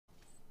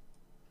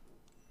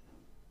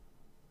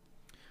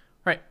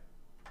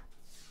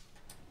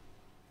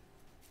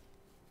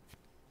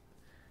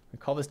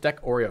Call this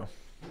deck Oreo.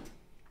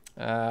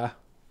 Call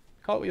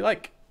it what you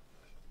like.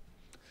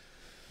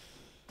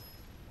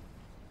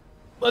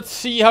 Let's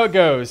see how it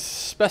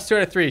goes. Best 2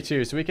 out of 3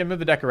 too, so we can move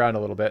the deck around a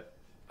little bit.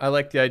 I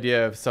like the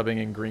idea of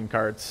subbing in green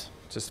cards.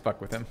 Just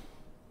fuck with him.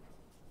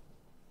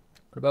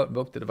 What about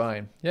Invoke the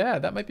Divine? Yeah,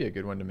 that might be a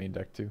good one to main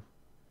deck too.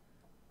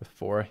 With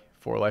four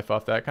life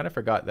off that. Kind of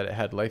forgot that it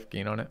had life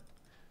gain on it.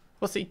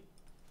 We'll see.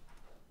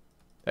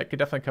 That could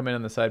definitely come in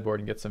on the sideboard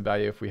and get some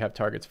value if we have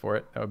targets for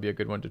it. That would be a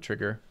good one to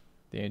trigger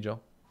the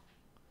Angel.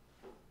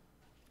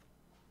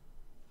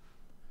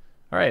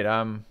 All right,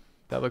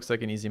 that looks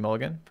like an easy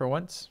mulligan for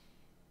once.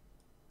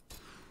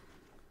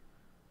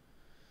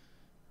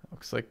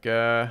 Looks like,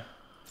 I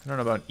don't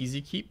know about an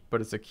easy keep, but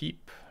it's a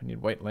keep. I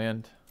need white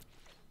land.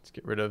 Let's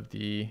get rid of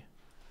the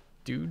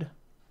dude.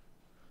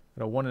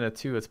 Got a 1 and a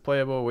 2. It's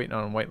playable, waiting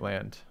on white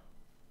land.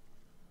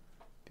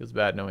 Feels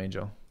bad, no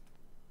Angel.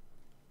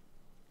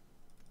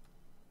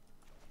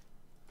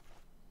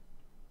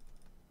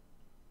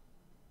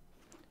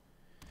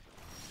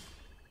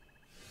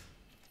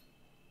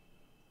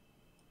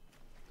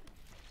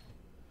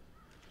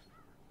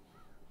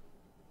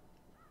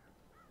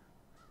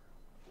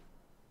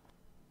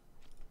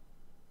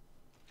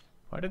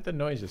 Why did the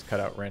noise just cut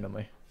out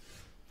randomly?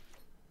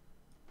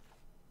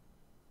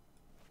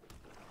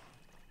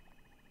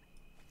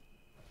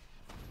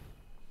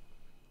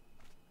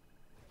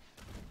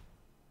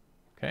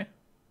 Okay.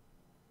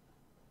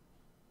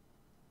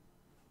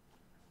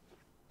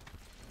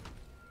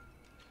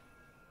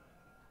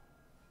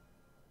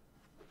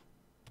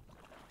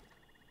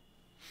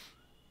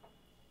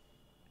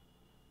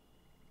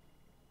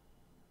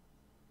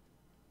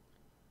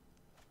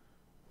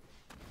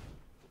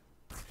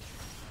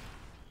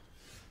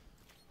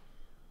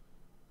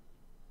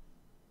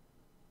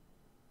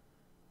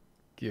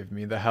 Give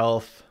me the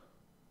health.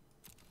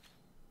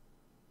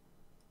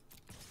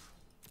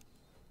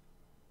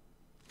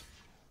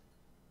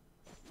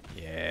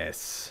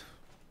 Yes.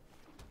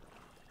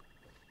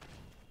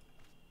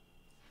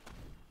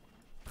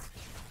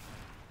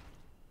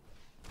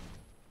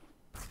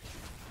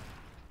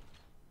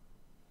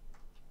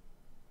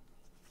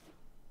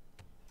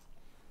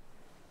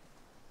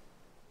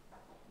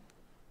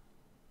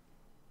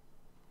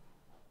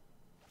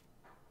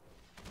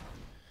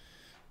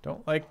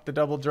 Don't like the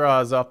double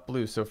draws off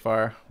blue so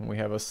far when we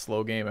have a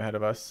slow game ahead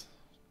of us.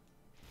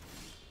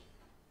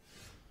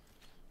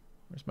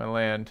 Where's my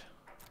land?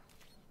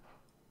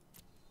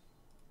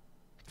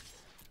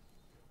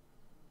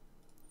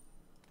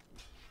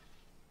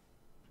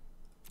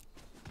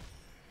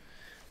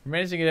 We're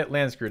managing to get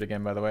land screwed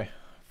again, by the way,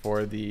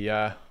 for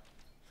the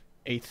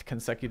 8th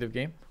consecutive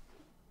game.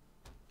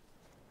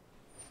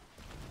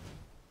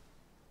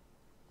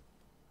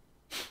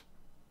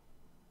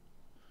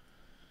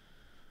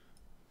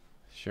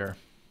 Sure.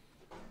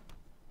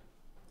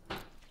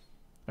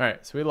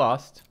 Alright, so we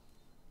lost.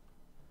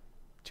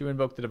 2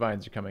 Invoke the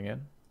Divines are coming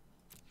in.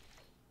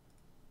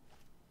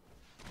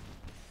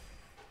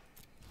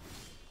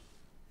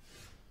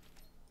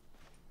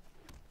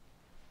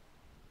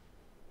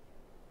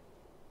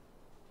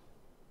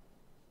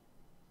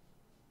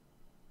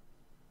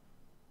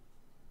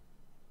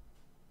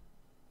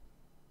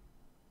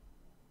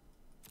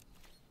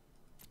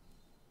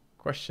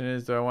 Question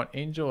is, do I want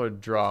Angel or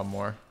draw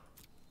more?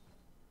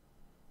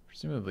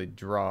 Presumably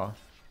draw.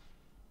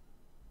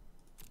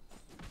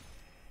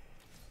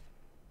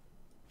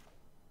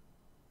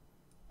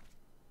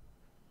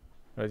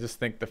 But I just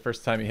think the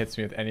first time he hits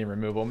me with any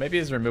removal, maybe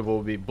his removal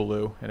will be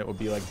blue and it will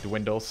be like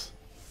dwindles.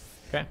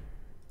 Okay.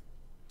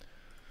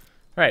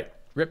 Alright,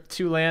 rip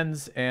 2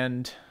 lands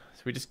and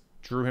so we just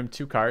drew him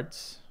 2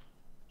 cards.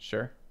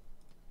 Sure.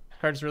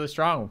 Card's really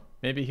strong.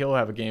 Maybe he'll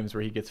have games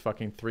where he gets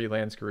fucking 3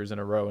 land screws in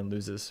a row and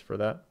loses for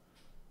that.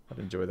 I'd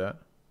enjoy that.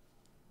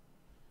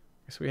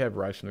 I guess we have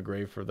Rise from the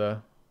Grave for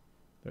the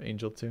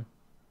Angel too.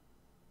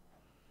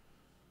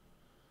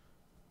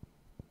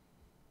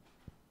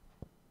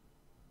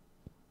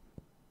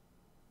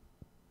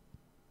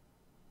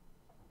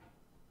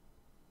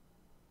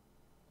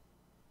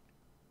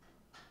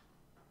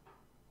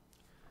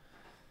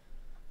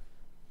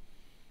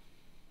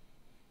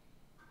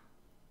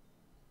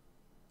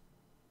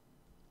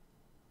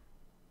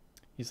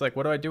 He's like,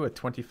 what do I do with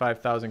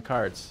 25,000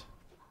 cards?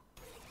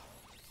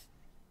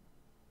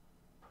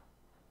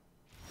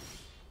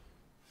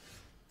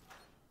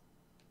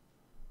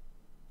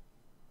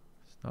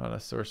 It's not a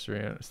sorcery.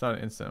 It's not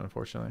an instant,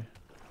 unfortunately.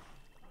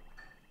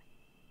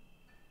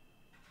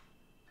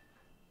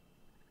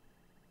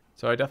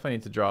 So I definitely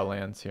need to draw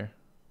lands here.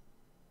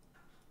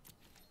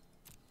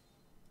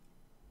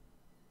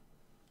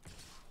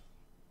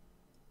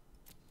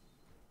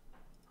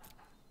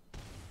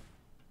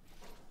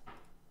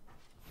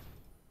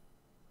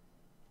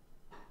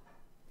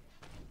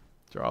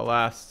 Draw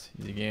last.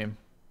 Easy game.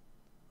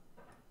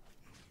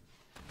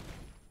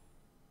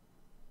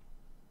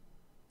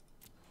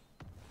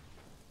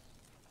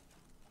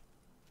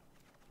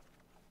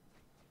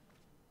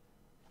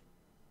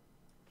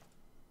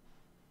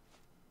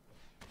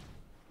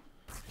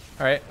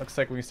 All right, looks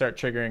like we can start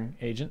triggering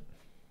Agent.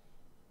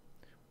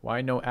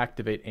 Why no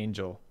activate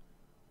angel?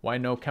 Why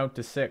no count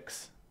to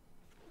 6?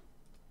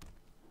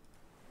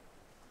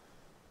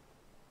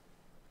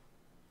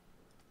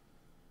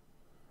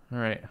 All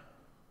right.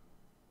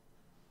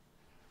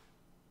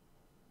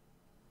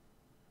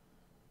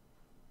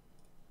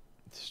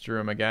 Strew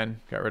him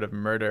again. Got rid of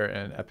murder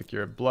and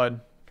epicure of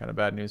blood. Kind of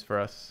bad news for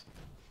us.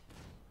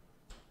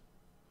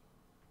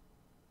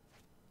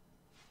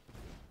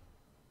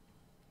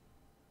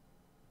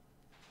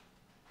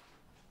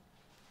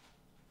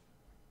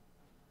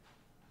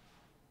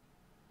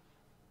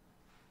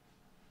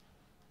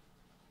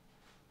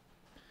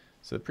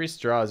 So the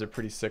priest draws are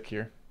pretty sick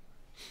here.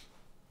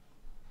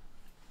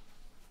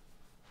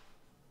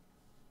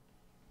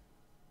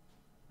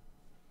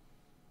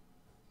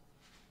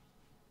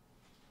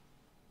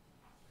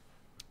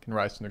 Can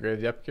rise from the grave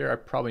of the epicure. I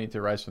probably need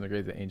to rise from the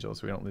grave of the angel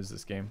so we don't lose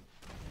this game.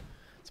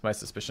 It's my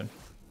suspicion.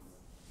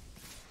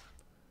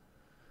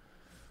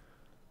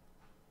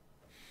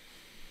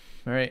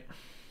 All right.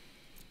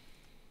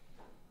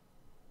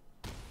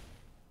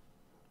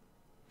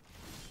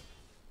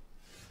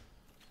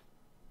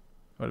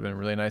 Would have been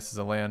really nice as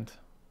a land.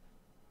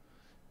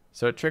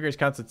 So it triggers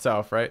counts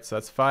itself, right? So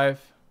that's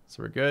 5.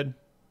 So we're good.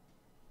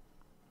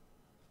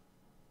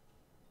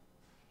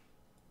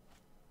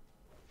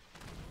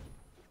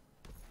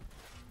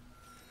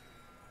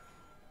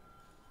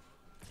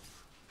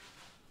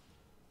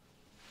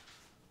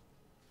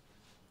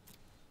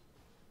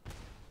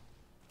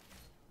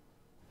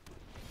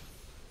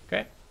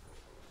 Okay.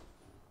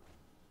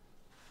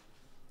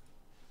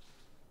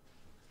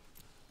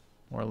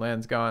 More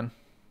lands gone.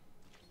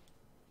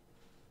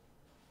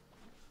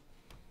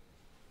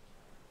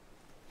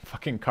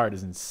 Fucking card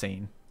is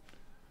insane.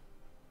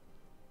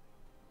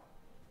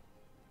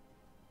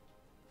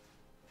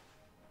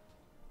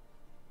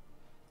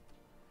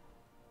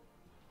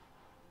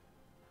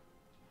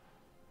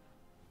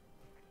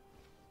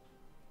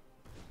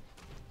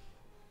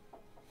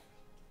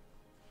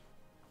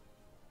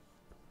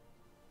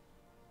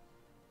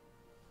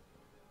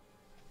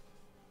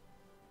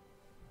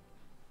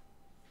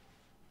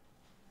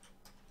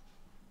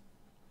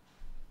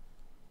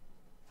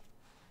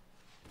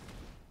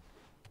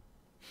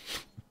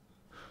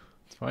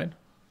 It's fine.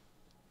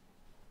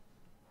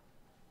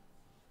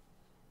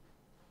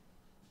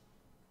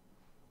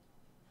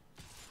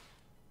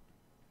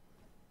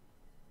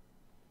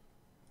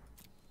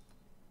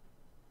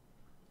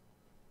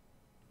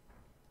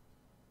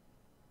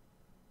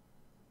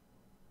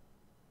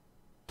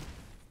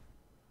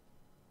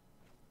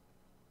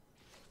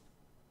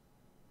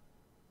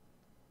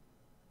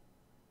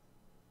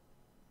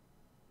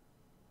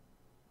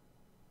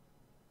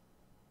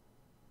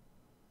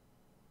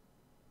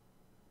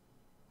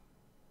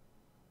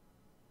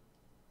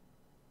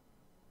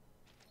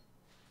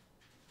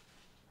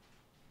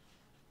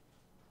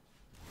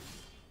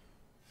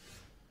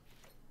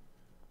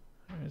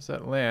 There's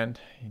that land.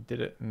 He did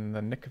it in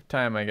the nick of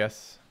time, I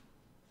guess.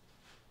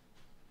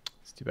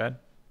 It's too bad.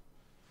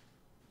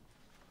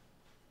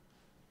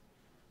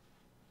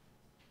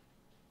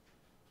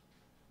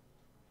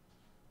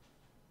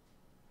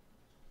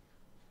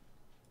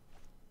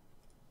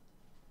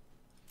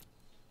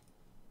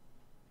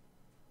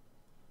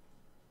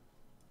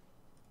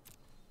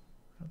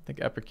 I don't think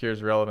epicure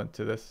is relevant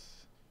to this.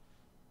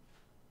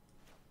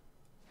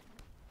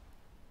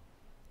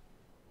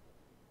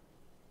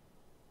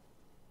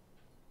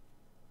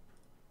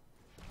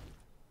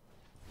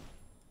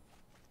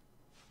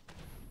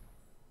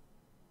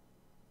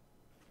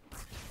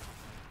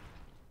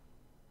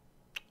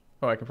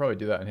 Oh, I can probably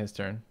do that on his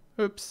turn.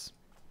 Oops.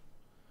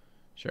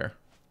 Sure.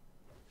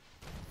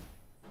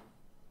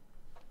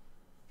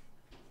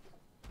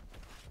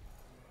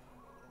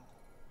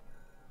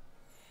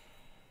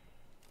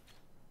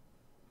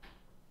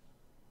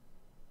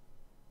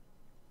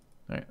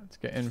 All right, let's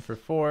get in for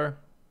 4.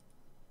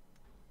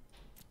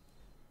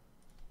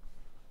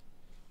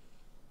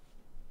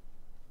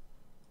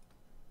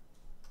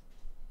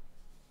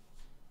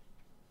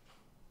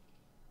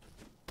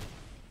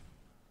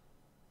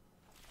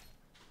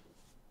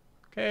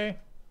 Okay.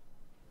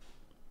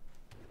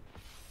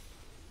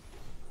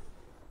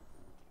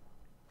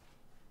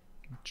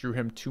 Drew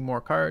him 2 more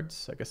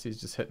cards. I guess he's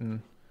just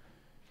hitting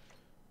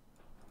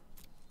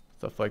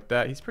stuff like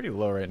that. He's pretty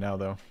low right now,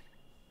 though.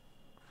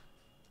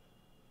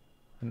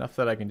 Enough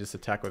that I can just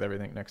attack with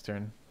everything next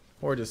turn.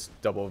 Or just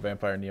double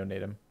Vampire Neonate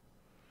him.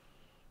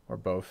 Or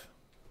both.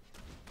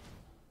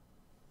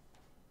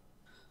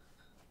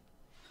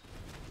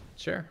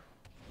 Sure.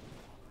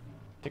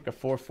 Take a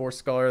 4/4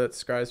 Scholar that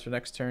scries for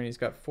next turn. He's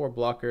got 4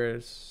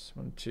 blockers.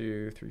 1,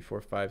 2, 3,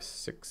 4, 5,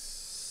 6.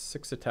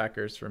 6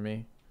 attackers for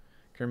me.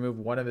 Can remove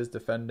 1 of his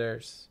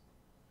defenders.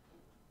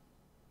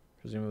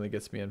 Presumably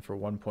gets me in for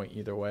 1 point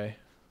either way.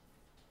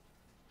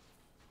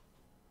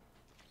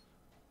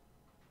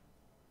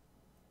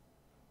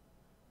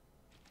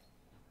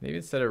 Maybe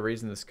instead of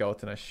raising the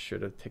skeleton, I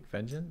should have taken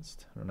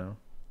Vengeance. I don't know.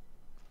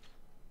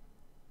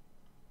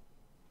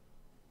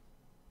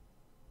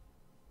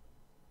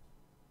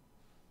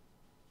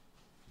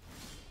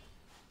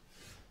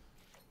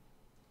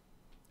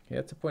 Okay,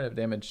 that's a point of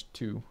damage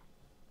 2.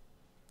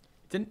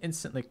 It didn't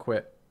instantly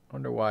quit. I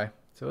wonder why.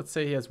 So let's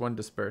say he has 1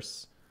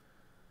 disperse.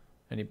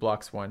 And he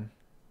blocks 1.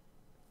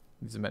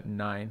 Leaves him at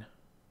 9.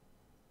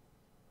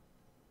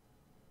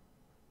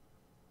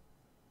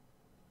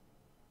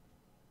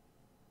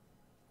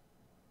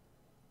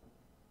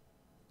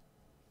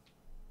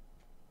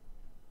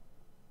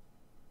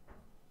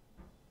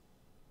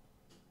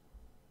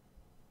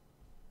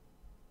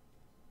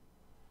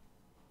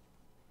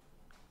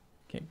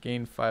 Can't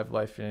gain 5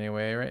 life in any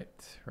way, right?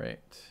 Right.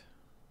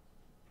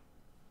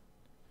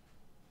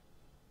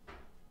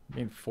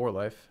 Gain 4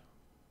 life.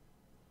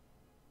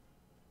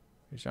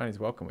 If Johnny's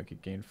welcome, we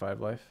could gain 5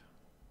 life.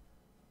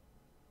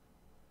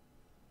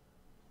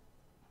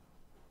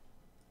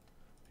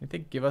 I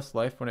think give us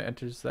life when it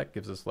enters. That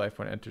gives us life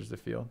when it enters the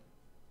field.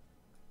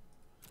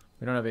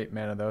 We don't have 8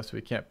 mana though, so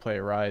we can't play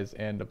Rise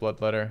and a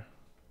Bloodletter.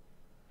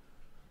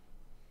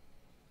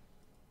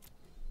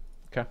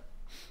 Okay.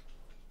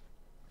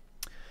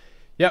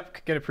 Yep,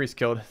 could get a priest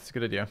killed. It's a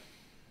good idea.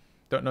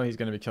 Don't know he's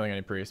going to be killing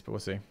any priests, but we'll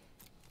see.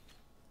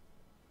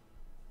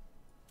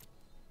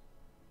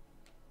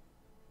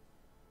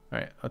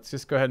 Alright, let's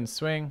just go ahead and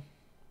swing.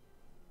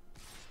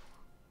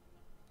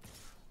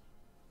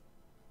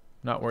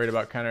 Not worried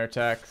about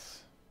counterattacks.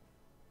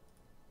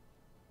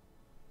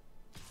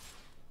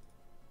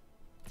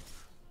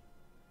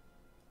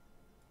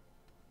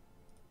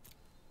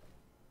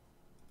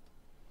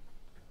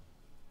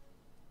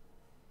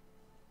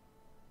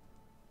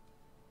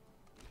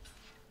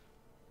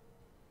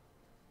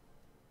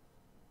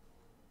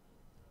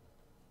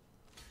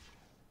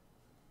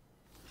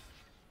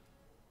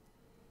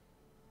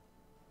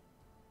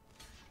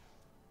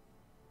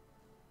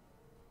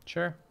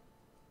 Sure.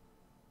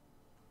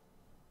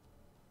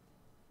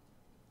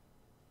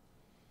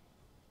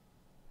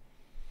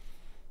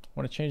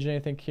 Want to change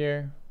anything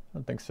here? I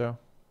don't think so.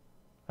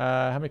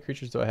 How many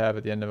creatures do I have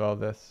at the end of all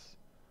this?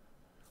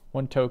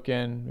 1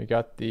 token. We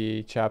got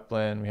the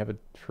chaplain. We have a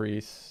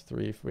priest.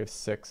 3. We have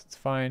 6. It's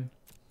fine.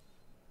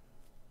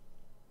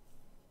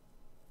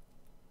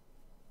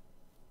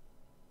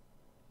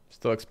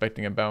 Still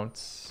expecting a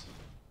bounce.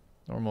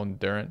 Normal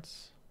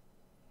endurance.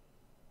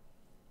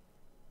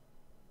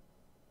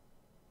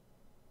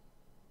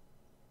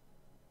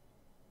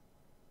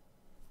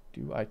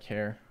 Do I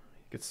care?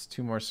 He gets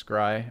 2 more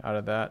scry out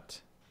of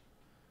that.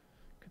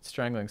 Could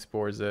strangling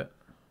spores it.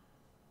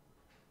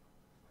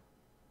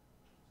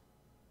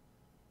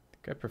 I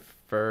think I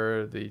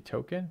prefer the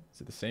token.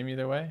 Is it the same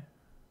either way?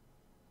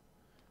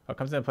 Oh, it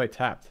comes in and play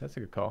tapped. That's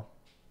a good call.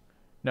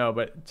 No,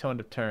 but until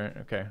end of turn.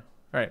 Okay.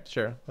 Alright,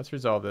 sure. Let's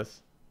resolve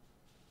this.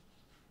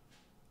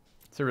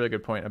 It's a really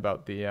good point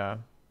about the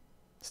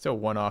still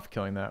 1 off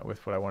killing that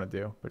with what I want to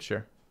do, but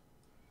sure.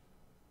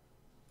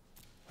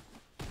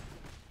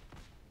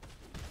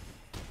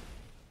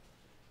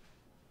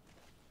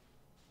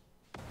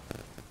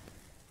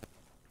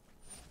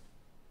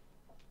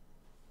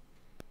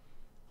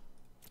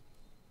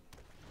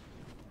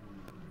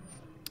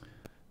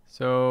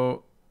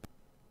 So,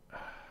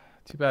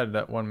 too bad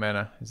that 1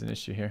 mana is an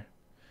issue here.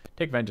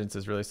 Take Vengeance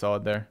is really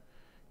solid there.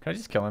 Can I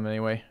just kill him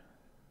anyway?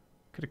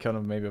 Could have killed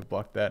him, maybe have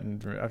blocked that. And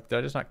did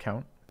I just not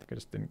count? I think I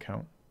just didn't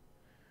count.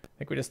 I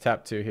think we just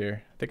tapped 2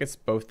 here. I think it's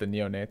both the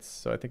neonates,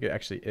 so I think it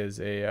actually is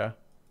a...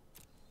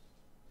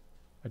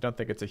 I don't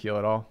think it's a heal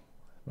at all,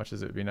 much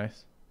as it would be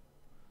nice.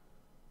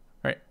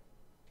 Alright.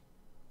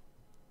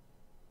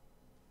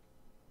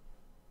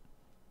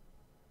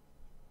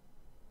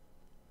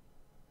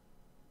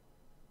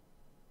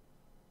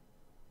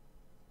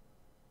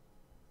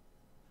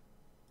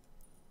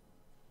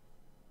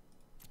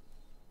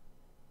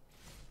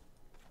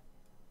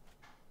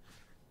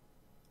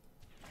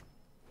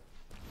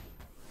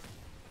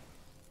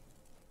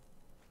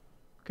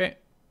 Okay.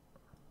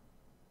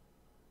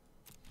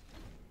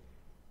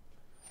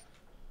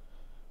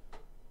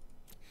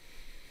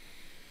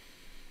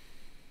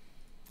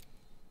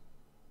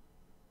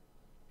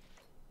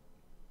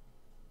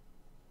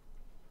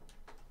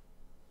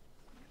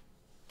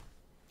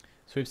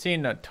 So we've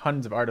seen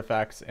tons of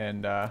artifacts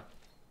and let's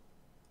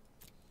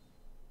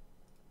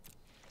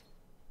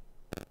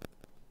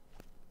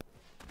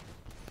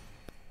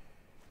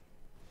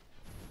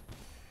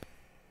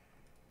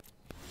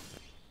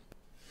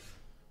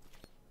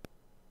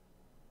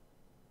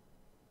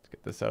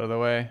get this out of the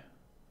way.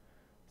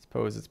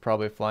 Suppose it's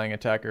probably flying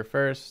attacker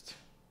first.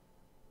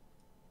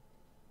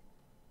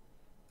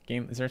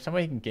 Is there some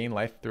way he can gain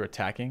life through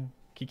attacking?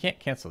 He can't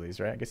cancel these,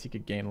 right? I guess he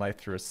could gain life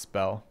through a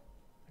spell.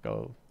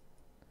 Go.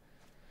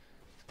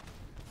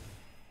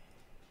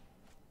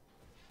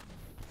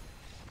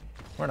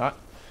 Or not.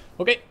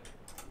 Okay.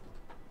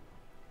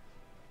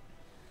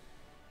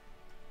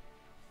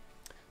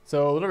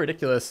 So a little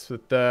ridiculous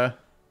with the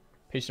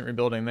patient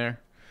rebuilding there.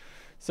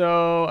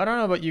 So I don't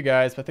know about you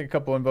guys, but I think a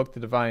couple Invoke the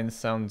Divines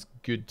sounds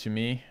good to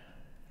me.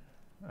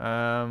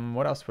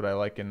 What else would I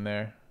like in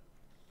there?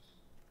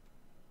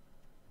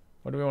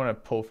 What do we want to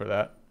pull for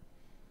that?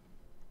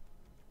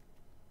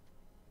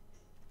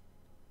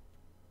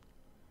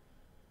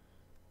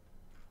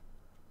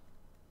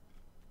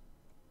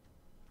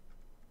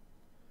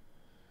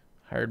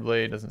 Hired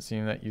Blade doesn't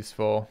seem that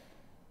useful.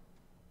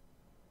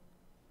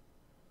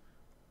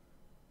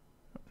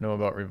 Don't know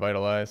about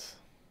Revitalize.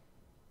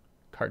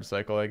 Card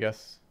Cycle, I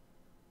guess.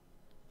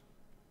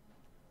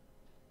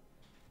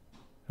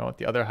 I want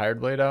the other Hired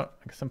Blade out.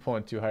 I guess I'm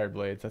pulling 2 Hired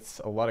Blades. That's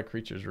a lot of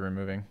creatures we're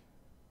removing.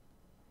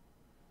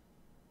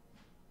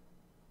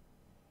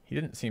 He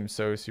didn't seem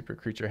so super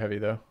creature heavy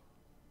though.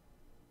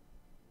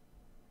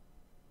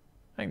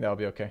 I think that'll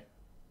be okay.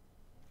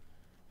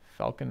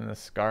 Falcon and the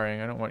Scarring.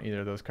 I don't want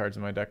either of those cards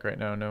in my deck right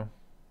now, no. I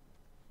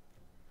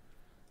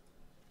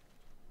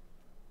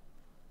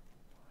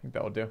think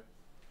that'll do.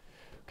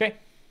 Okay.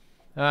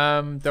 Do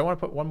I want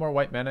to put 1 more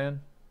white mana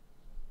in?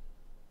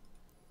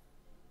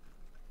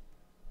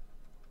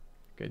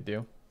 Good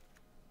do.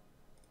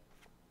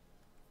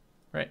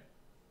 Right.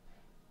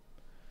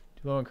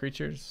 Too low on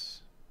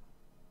creatures?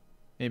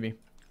 Maybe.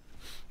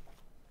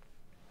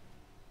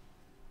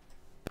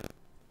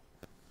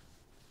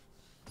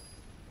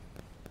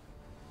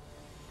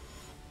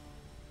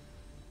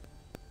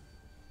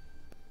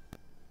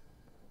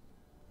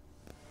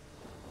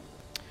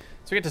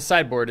 So we get to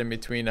sideboard in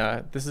between.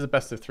 This is a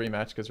best of 3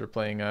 match because we're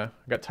playing. I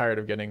got tired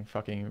of getting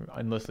fucking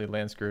endlessly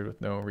land screwed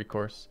with no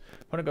recourse.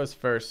 Opponent goes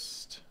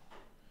first.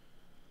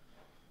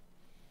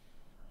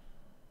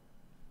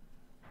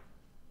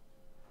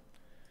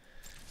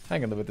 I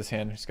can live with this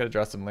hand. Just got to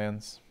draw some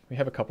lands. We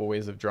have a couple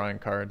ways of drawing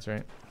cards,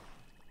 right?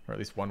 Or at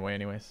least one way,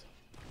 anyways.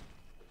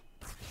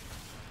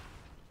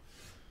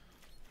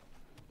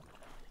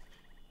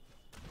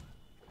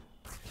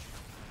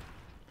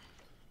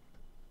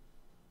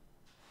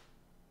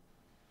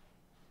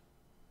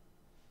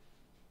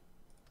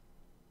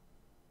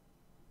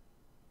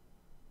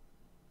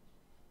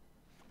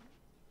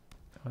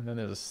 And then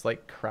there's a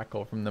slight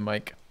crackle from the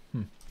mic.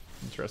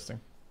 Interesting.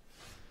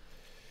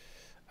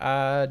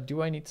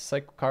 Do I need to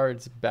cycle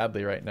cards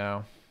badly right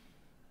now?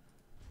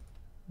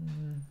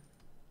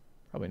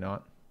 Probably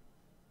not.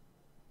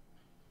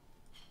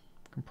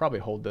 Can probably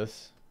hold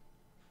this.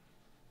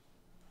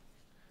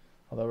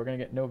 Although we're going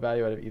to get no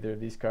value out of either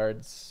of these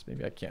cards.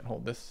 Maybe I can't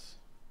hold this.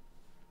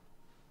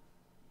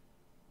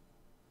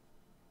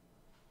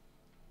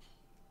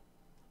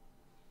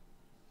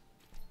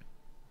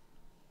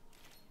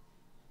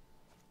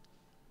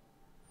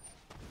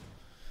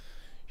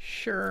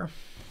 Sure.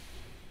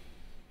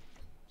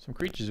 Some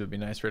creatures would be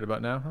nice right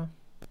about now, huh?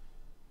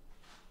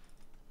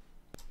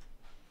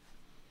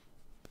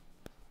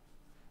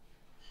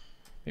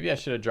 Maybe I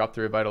should have dropped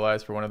the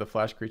Revitalize for one of the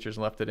flash creatures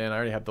and left it in. I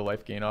already have the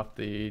life gain off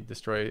the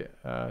destroy,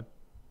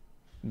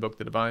 invoke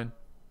the divine.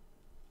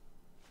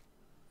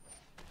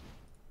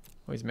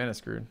 Oh, he's mana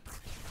screwed.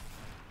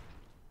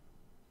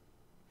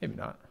 Maybe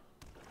not.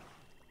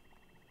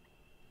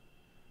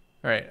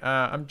 Alright,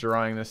 I'm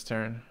drawing this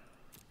turn.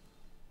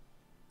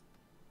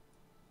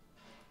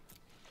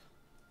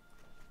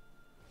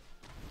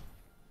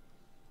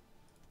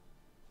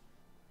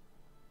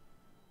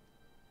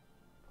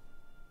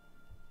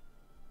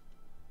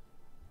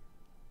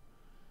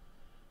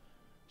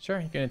 Sure,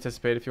 you can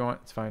anticipate if you want.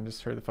 It's fine.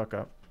 Just hurry the fuck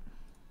up.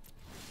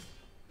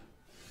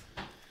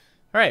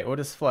 Alright, what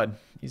is Flood?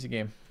 Easy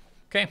game.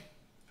 Okay.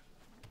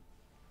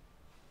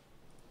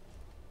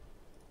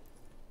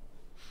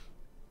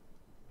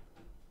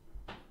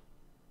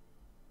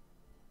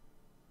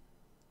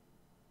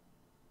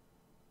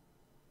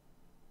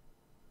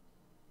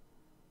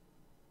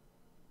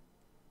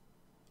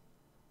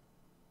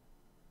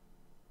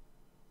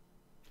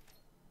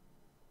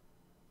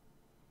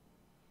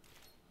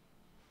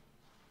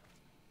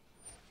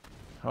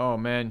 Oh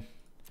man,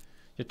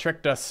 you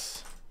tricked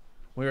us.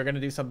 We were going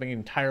to do something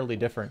entirely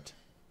different.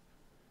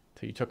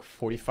 So you took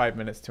 45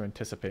 minutes to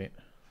anticipate.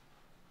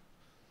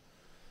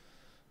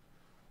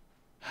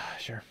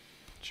 Sure,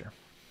 sure.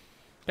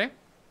 Okay.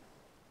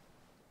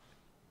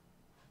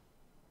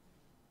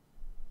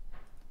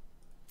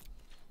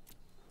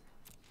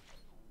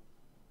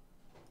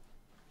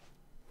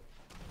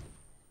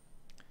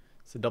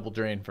 It's a double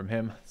drain from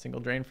him, single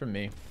drain from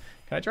me.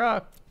 Can I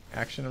draw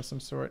action of some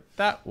sort?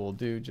 That will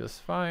do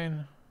just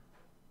fine.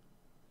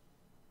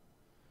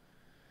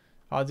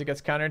 Odds it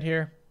gets countered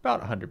here?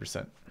 About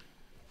 100%.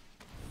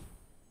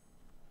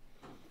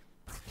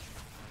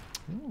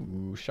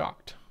 Ooh,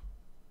 shocked.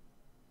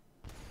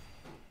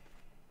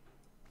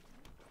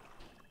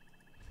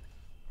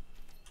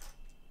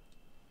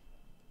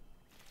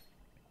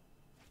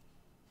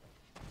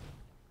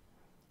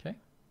 Okay,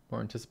 more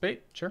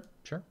anticipate. Sure,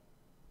 sure.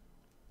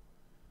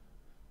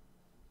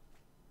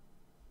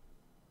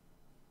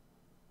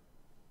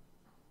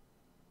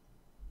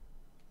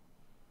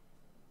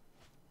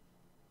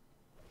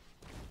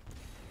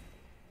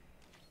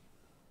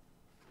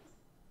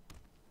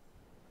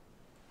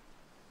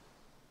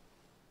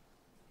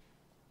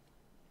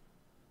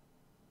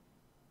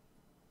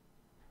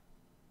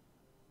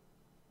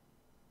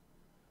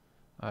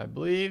 I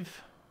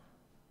believe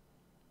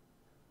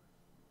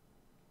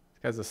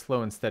this guy's a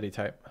slow and steady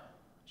type.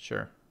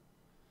 Sure.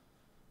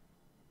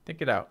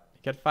 Think it out.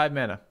 You get 5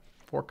 mana,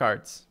 4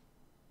 cards.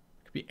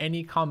 Could be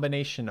any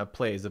combination of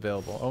plays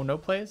available. Oh, no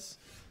plays?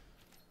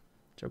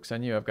 Joke's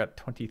on you, I've got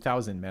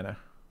 20,000 mana.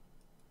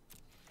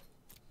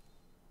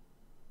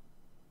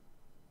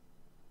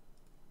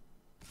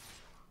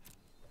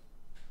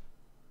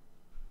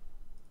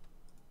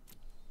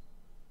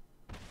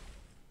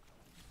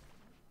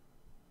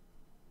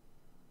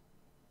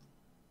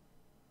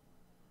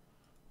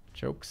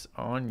 Joke's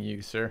on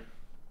you, sir.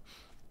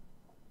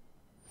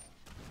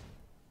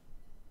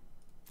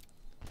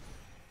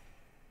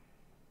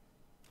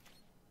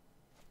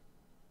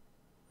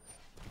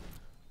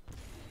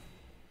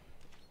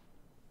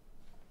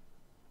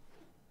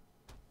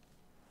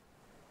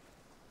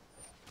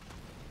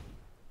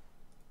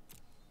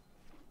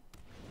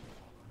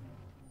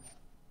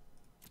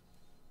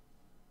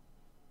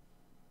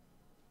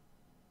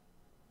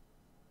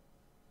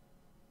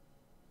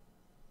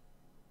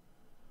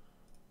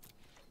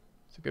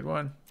 It's a good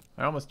one.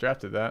 I almost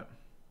drafted that.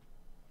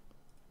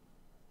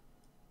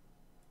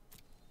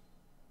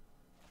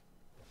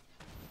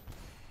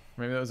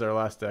 Maybe that was our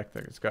last deck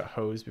that just got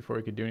hosed before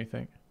we could do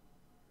anything.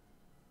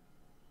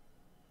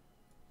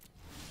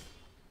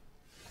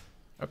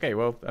 Okay,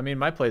 well, I mean,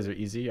 my plays are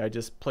easy. I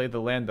just play the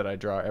land that I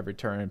draw every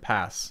turn and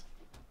pass.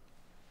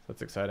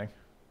 That's exciting.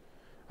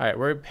 All right,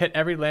 we're hit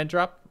every land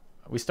drop.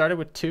 We started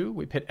with 2.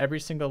 We've hit every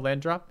single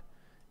land drop.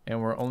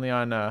 And we're only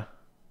on,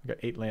 we got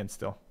 8 lands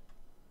still.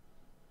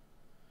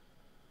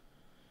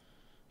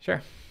 Sure.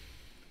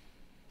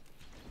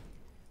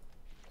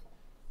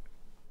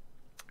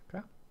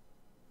 Okay.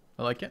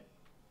 I like it.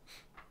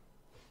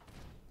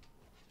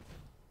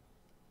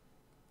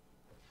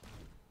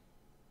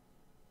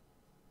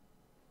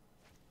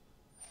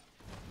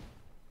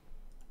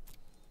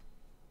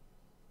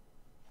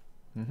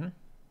 Mm-hmm.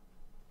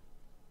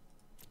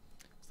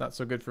 It's not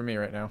so good for me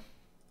right now.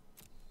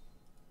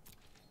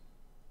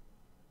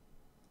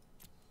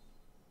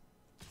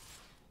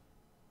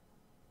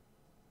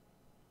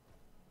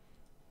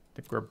 I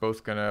think we're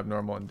both going to have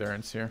normal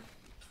endurance here.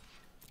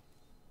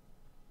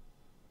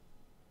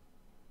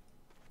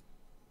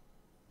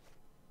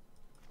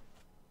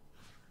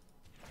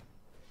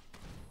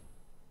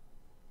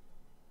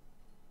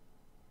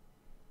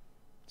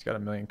 He's got a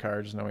million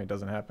cards. No way it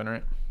doesn't happen,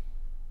 right?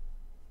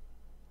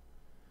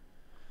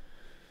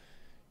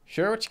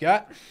 Sure, what you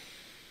got?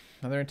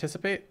 Another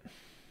anticipate?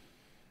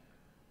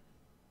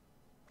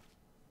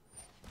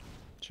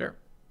 Sure.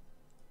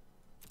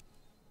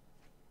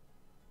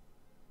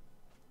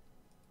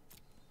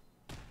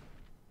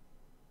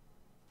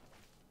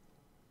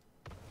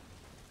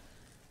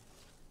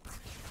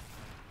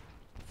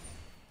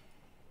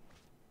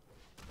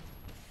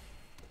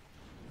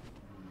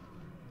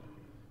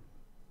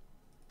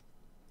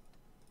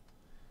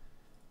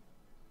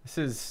 This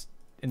is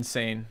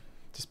insane.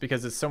 Just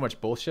because it's so much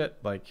bullshit.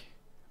 Like,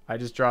 I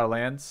just draw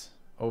lands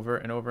over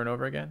and over and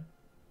over again.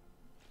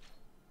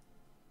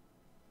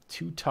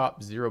 2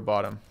 top, 0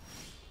 bottom.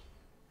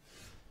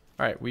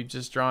 Alright, we've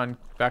just drawn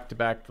back to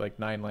back like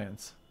 9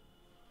 lands.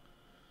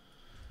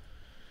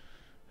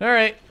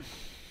 Alright.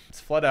 Let's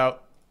flood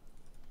out.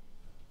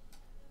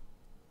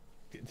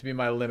 Getting to be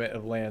my limit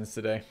of lands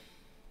today.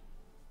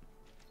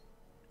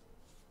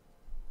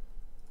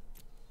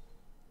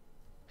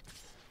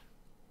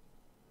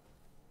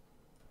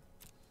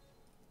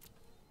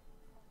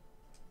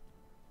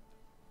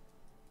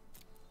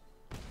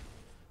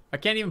 I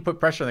can't even put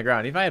pressure on the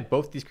ground. If I have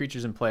both these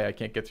creatures in play, I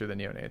can't get through the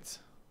neonates.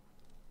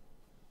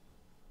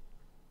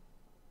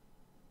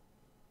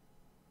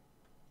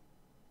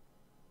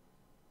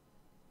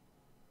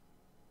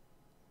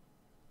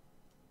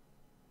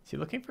 Is he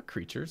looking for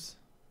creatures?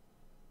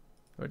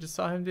 What I just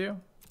saw him do?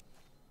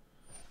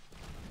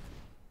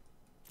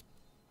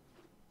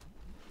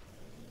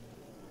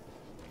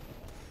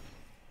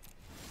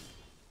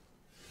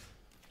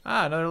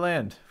 Ah, another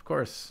land, of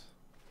course.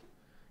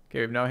 Okay,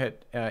 we've now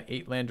hit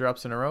 8 land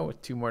drops in a row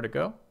with 2 more to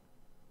go.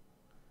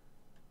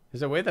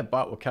 There's a way that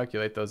bot will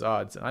calculate those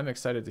odds, and I'm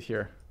excited to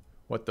hear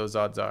what those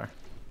odds are.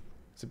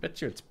 So I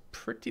bet you it's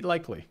pretty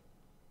likely.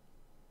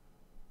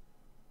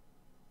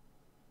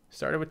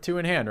 Started with 2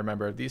 in hand,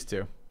 remember, these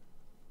 2.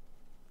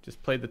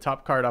 Just played the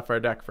top card off our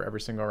deck for every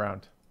single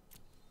round.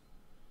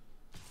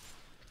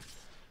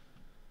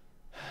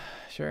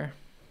 Sure.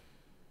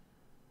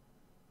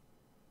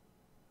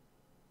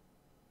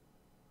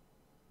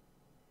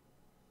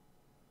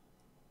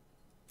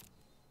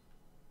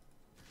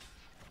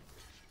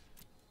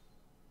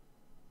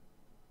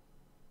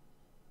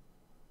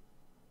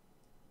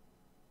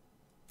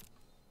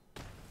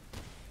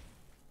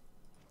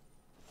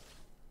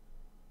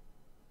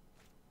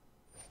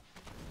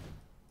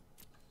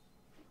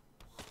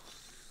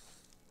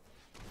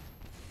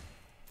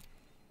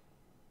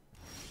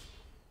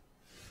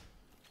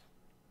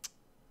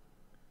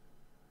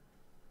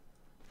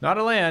 Not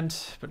a land,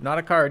 but not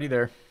a card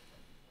either.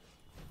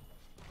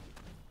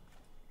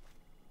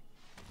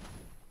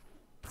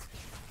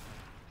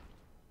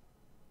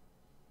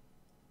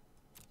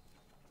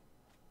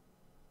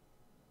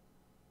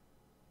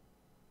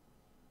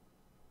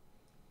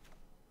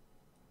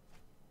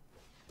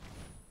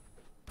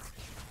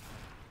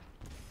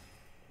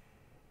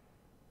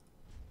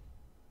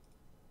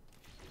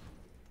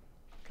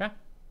 Okay.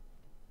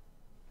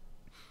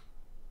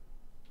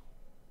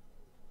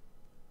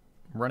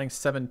 running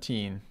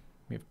 17.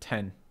 We have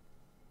 10.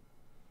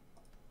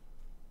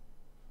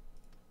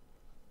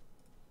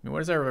 I mean,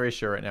 what is our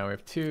ratio right now? We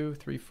have 2,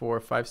 3, 4,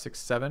 5, 6,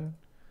 7.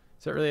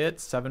 Is that really it?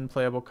 7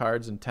 playable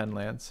cards and 10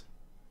 lands.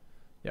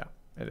 Yeah,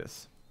 it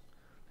is.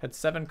 Had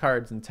 7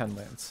 cards and 10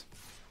 lands.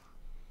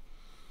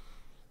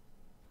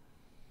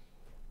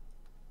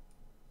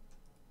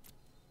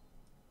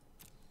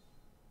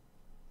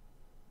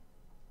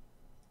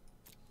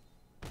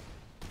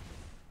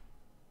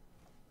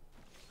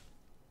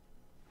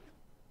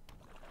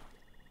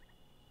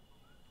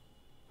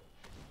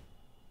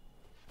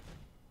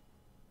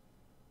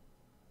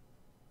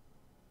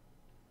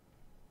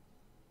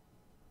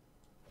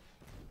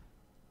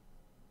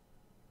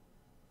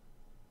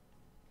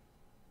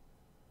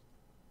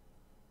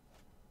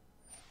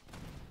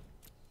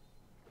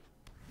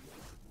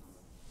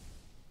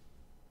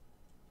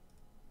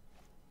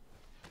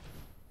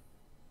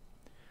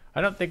 I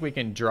don't think we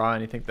can draw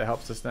anything that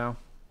helps us now.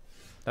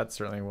 That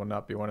certainly will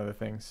not be one of the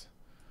things.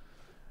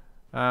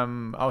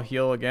 I'll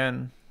heal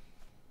again.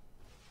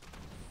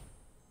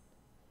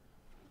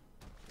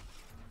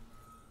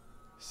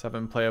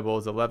 Seven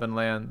playables, 11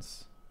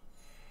 lands.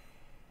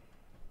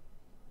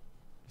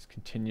 Just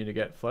continue to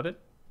get flooded.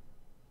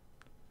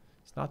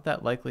 It's not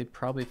that likely.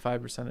 Probably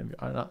 5% of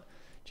you.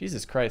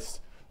 Jesus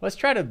Christ. Let's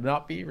try to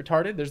not be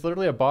retarded. There's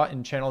literally a bot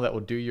in channel that will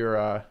do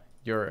your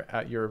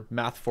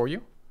math for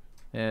you.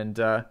 And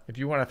if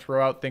you want to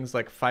throw out things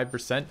like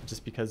 5%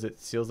 just because it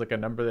feels like a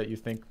number that you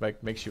think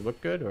like makes you look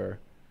good, or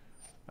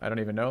I don't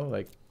even know,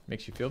 like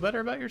makes you feel better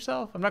about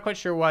yourself. I'm not quite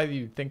sure why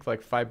you think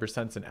like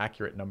 5% is an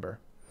accurate number.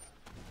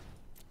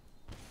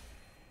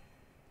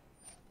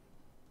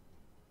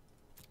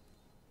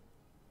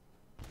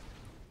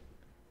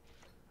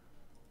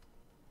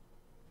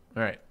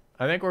 All right,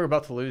 I think we're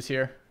about to lose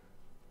here.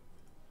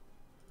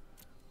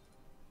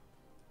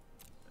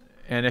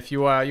 And if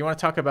you want to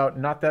talk about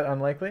not that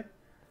unlikely,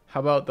 how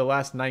about the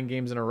last 9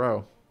 games in a row?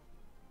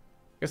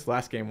 I guess the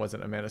last game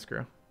wasn't a mana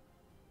screw.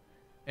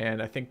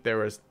 And I think there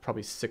was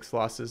probably 6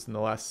 losses in the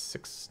last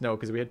 6. No,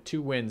 because we had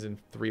 2 wins and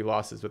 3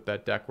 losses with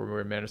that deck where we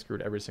were mana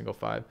screwed every single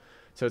 5.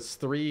 So it's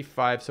 3,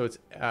 5. So it's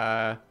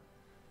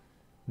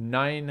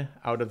 9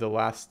 out of the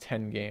last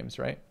 10 games,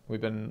 right? We've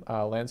been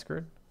land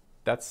screwed.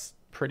 That's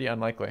pretty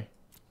unlikely.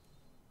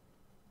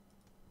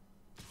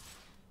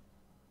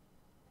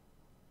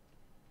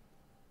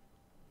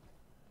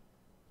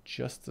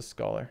 Just the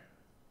Scholar.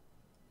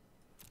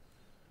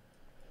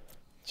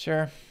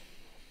 Sure.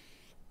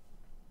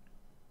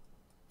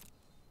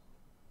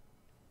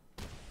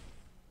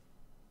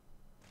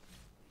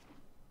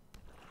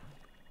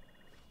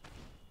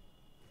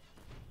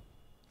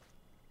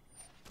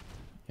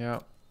 Yeah.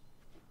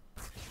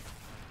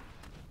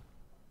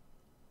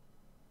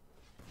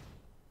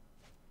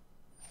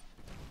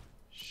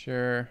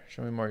 Sure.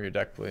 Show me more of your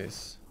deck,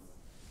 please.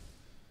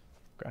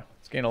 Okay.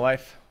 Let's gain a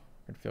life.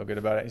 I feel good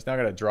about it. He's now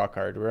got a draw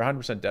card. We're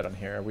 100% dead on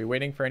here. Are we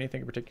waiting for anything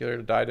in particular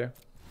to die to?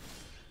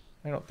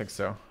 I don't think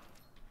so.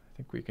 I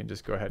think we can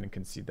just go ahead and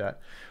concede that.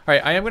 All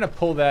right, I am gonna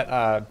pull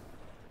that.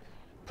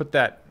 Put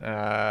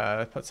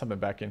something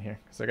back in here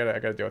because I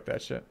gotta deal with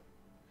that shit.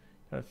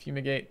 Gotta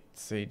fumigate.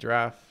 Let's see,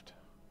 draft.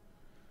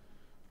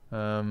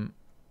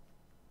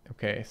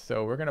 Okay,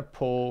 so we're gonna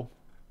pull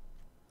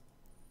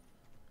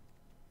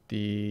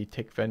the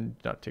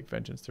not take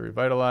vengeance to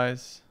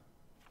revitalize.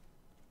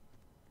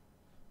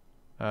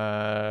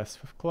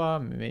 Swift Claw,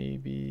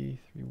 maybe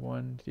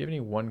 3/1. Do you have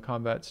any 1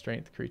 combat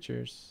strength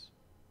creatures?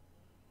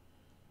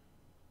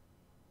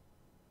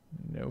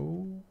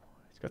 No.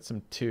 He's got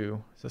some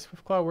 2. Is this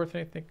Swift Claw worth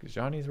anything?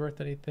 Johnny's worth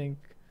anything?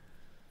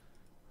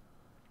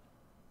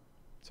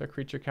 What's our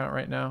creature count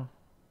right now?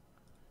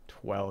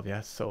 12. Yeah,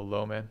 so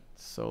low, man.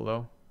 So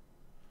low.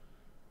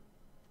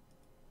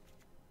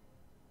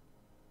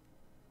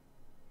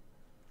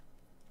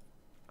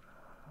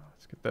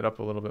 Let's get that up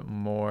a little bit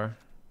more.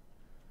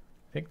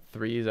 I think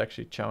 3 is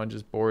actually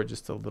challenges board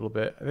just a little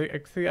bit.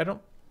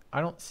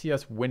 I don't see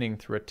us winning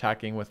through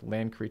attacking with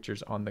land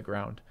creatures on the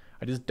ground.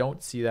 I just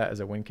don't see that as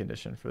a win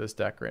condition for this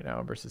deck right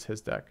now versus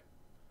his deck.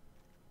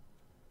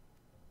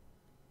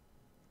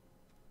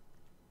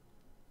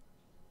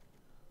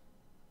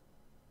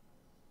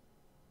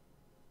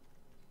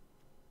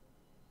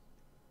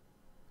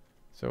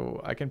 So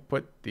I can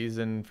put these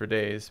in for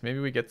days. Maybe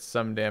we get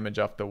some damage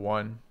off the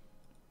 1.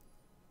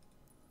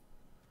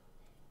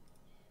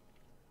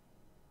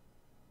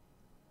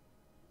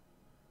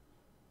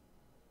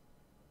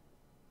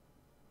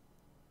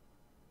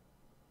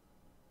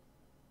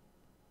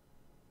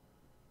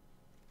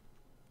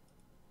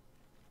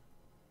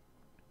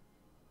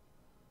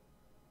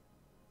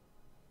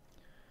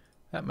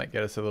 That might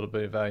get us a little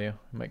bit of value.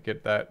 Might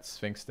get that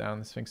Sphinx down.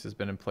 The Sphinx has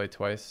been in play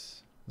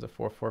twice. It's a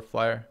 4/4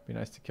 flyer. Be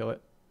nice to kill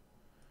it.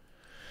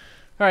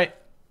 All right.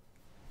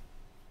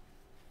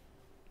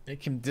 It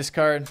can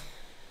discard.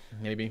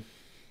 Maybe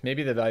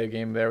the value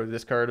game there with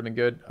this card would have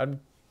been good. I'm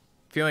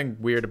feeling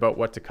weird about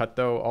what to cut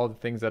though. All the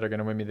things that are going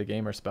to win me the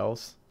game are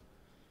spells.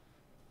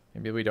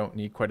 Maybe we don't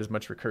need quite as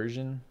much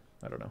recursion.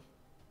 I don't know.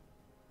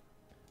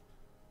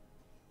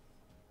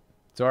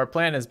 So our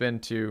plan has been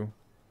to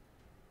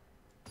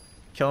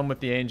kill him with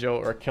the angel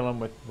or kill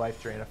him with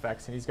life drain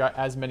effects. And he's got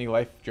as many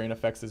life drain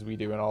effects as we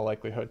do in all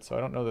likelihood. So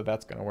I don't know that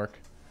that's going to work.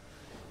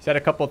 He's had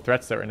a couple of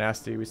threats that were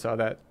nasty. We saw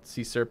that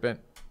sea serpent.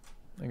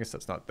 I guess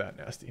that's not that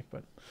nasty. But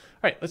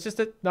all right, let's just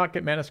not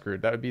get mana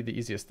screwed. That would be the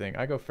easiest thing.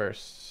 I go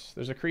first.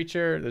 There's a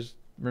creature. There's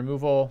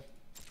removal.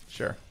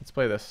 Sure, let's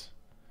play this.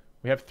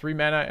 We have 3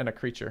 mana and a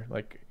creature.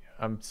 Like,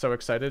 I'm so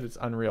excited. It's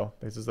unreal.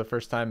 This is the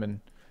first time, and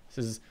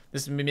this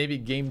is maybe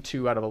game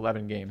 2 out of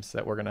 11 games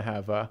that we're going to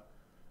have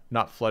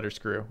not flood or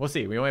screw. We'll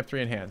see. We only have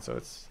 3 in hand, so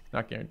it's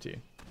not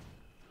guaranteed.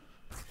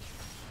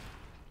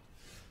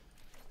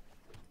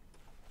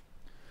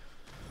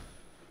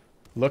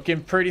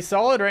 Looking pretty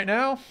solid right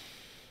now.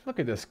 Look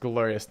at this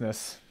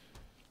gloriousness.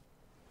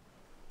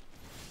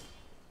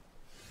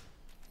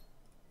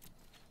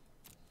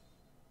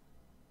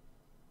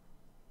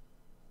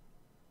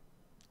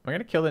 Am I going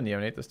to kill the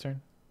neonate this turn?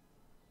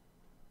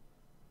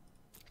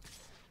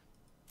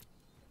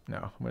 No,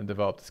 I'm going to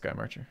develop the Sky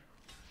Marcher.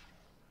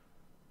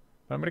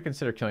 But I'm going to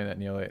consider killing that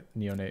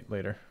neonate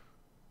later.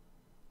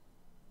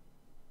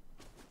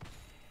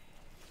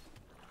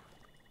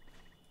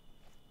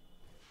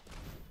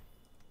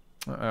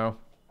 Uh-oh.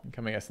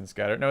 Incoming Essence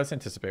Scatter. No, it's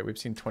Anticipate. We've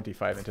seen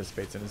 25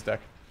 Anticipates in his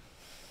deck.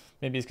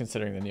 Maybe he's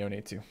considering the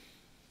neonate too.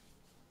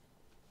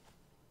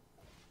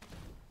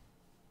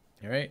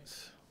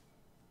 Alright.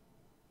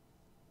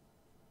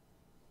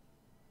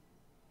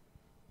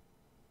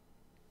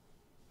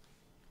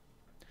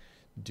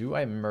 Do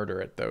I murder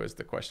it, though, is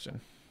the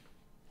question.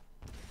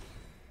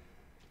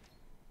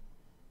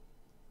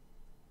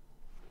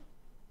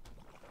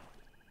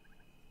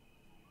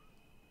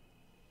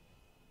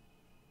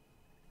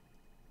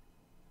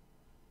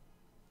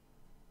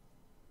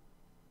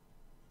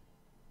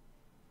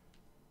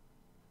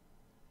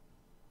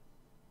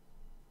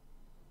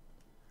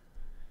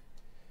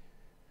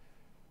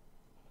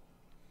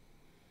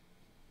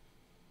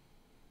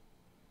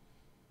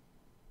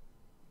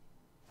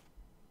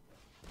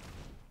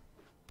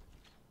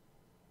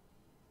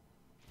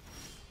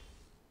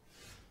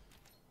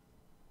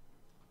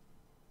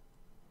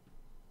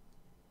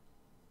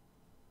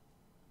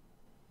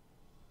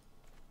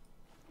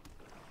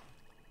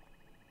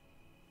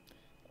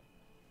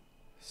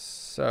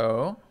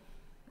 So,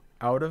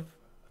 out of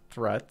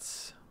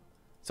threats.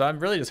 So I'm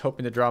really just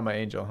hoping to draw my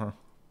angel, huh?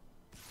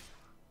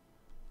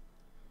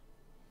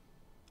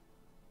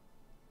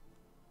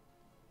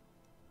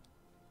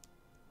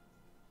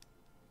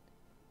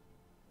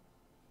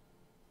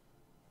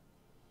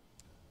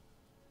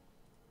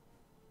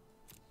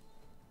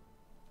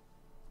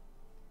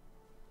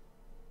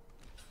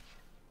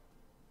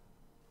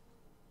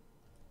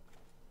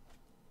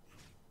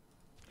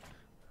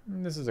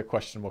 This is a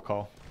questionable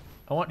call.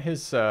 I want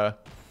his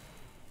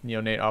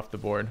neonate off the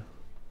board.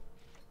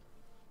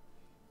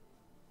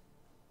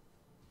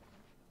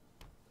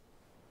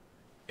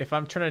 If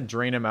I'm trying to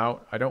drain him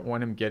out, I don't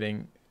want him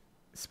getting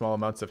small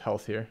amounts of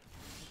health here.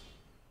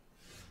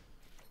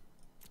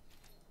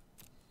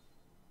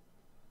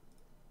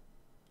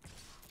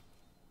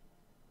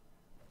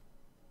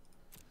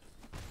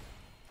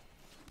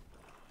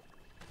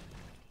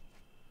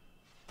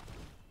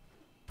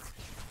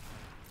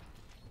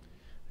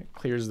 It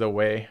clears the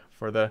way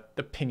for the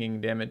pinging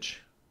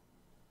damage.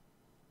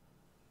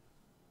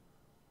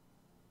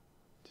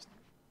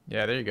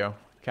 Yeah, there you go.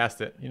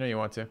 Cast it. You know you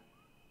want to.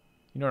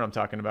 You know what I'm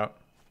talking about.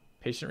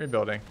 Patient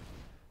rebuilding.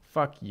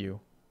 Fuck you.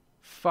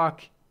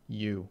 Fuck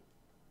you.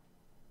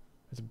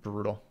 That's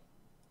brutal.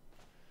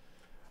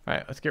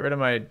 Alright, let's get rid of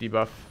my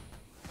debuff.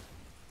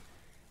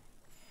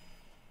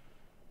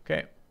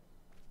 Okay.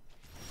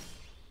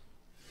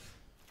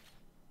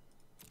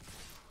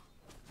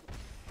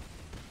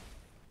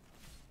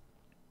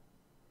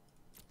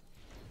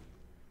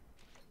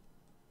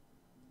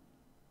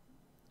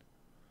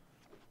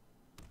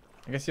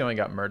 I guess he only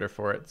got murder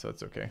for it, so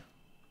it's okay.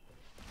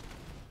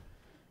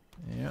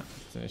 Yeah,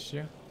 it's an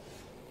issue.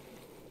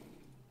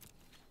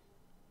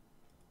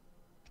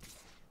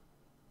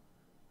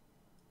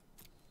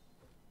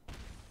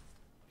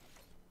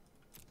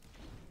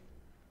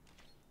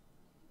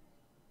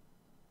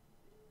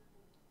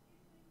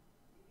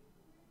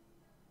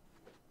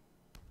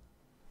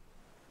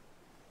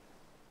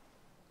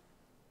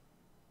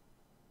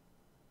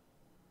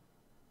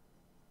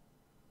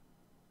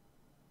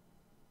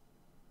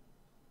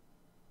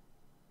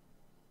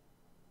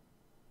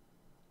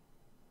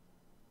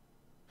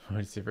 What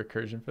do you see for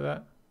recursion for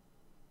that?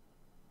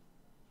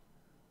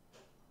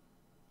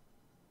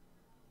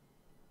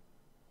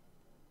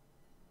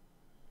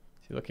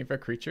 Is he looking for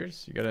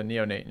creatures? You got a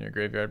neonate in your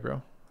graveyard,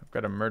 bro. I've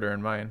got a murder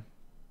in mine.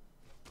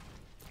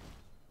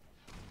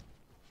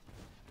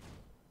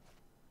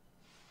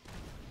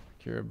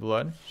 Cure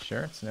blood.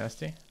 Sure, it's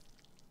nasty.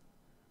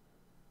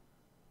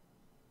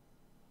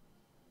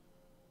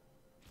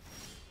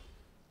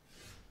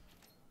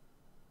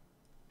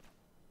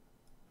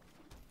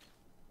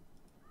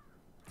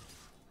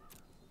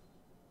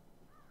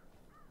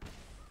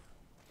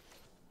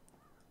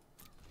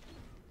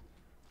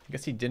 I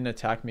guess he didn't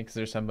attack me because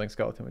their Assembling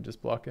Skeleton would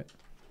just block it.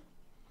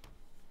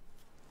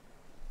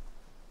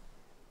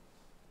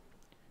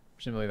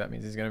 Presumably that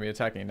means he's going to be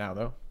attacking now,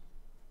 though.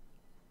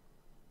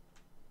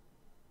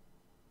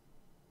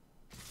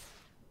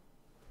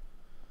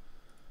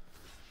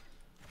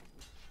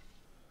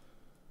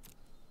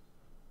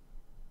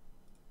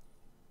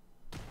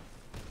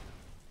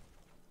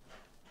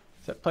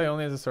 Does that play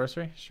only as a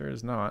sorcery? Sure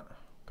is not.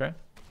 Okay.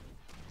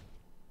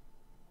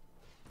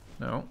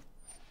 No.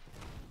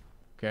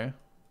 Okay.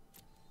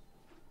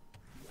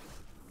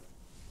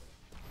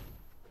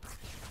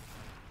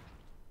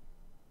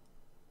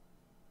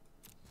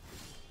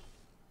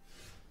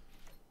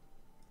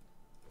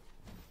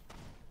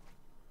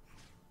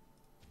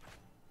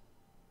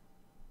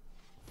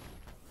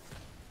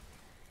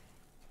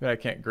 But I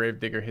can't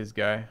Gravedigger his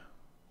guy.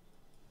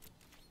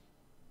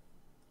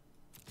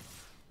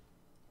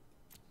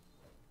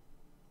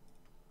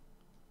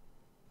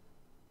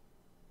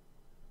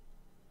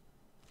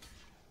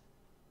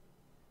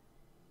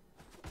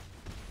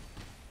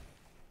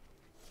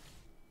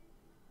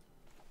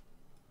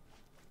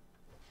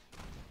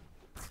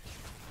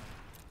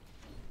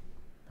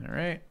 All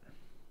right.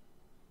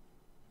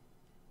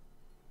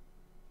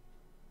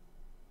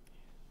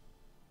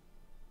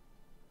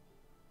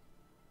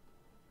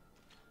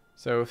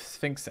 So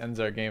Sphinx ends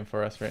our game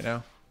for us right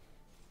now.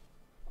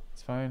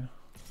 It's fine.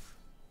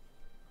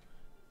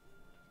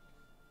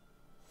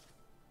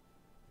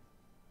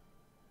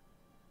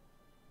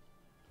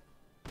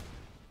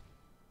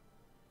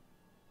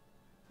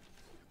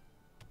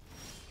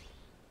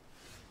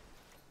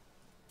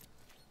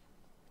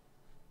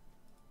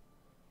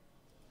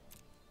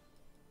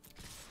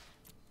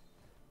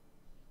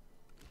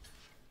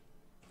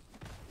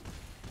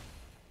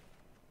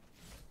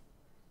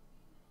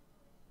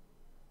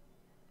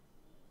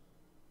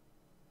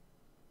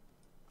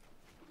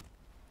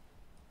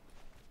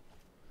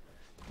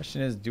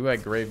 Question is, do I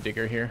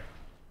Gravedigger here?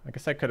 I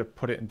guess I could have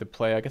put it into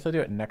play. I guess I'll do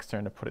it next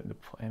turn to put it into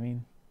play. I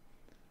mean,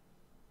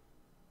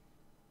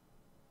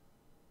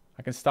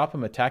 I can stop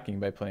him attacking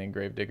by playing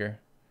Gravedigger.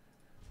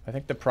 I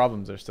think the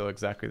problems are still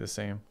exactly the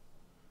same.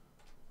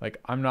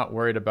 Like, I'm not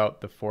worried about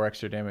the 4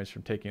 extra damage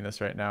from taking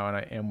this right now, and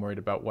I am worried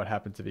about what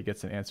happens if he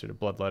gets an answer to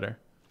Bloodletter.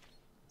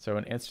 So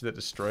an answer that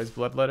destroys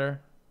Bloodletter.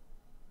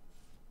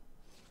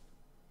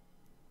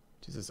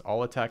 Does this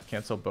all attack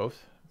cancel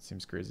both? It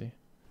seems crazy.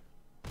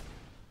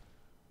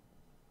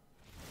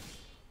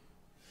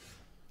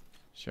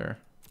 Sure.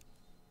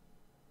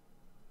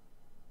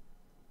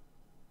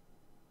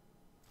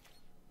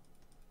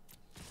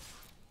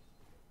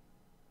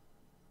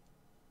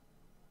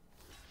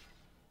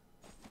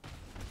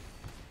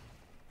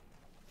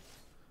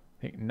 I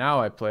think now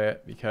I play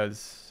it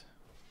because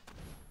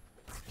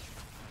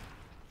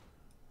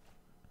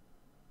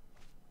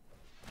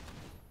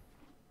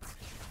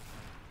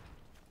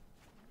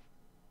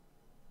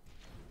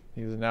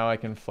now I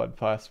can flood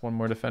past one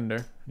more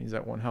defender. He's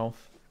at 1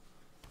 health.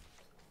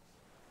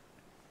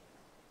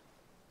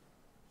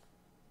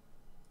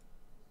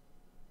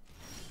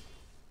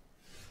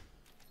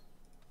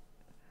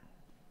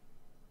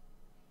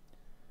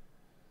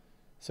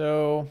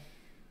 So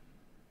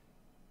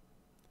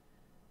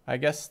I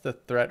guess the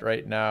threat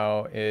right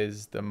now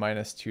is the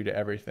 -2 to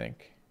everything.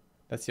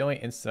 That's the only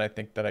instant I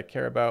think that I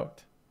care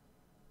about.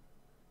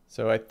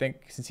 So I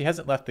think since he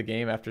hasn't left the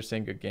game after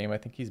saying good game, I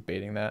think he's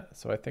baiting that.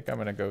 So I think I'm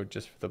going to go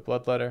just for the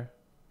Bloodletter.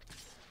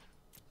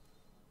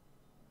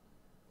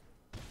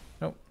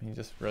 Nope, he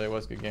just really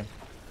was good game.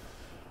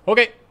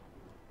 Okay.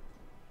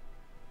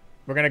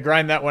 We're going to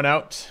grind that one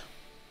out.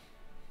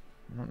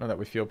 I don't know that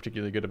we feel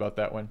particularly good about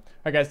that one. All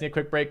right, guys, need a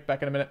quick break.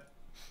 Back in a minute.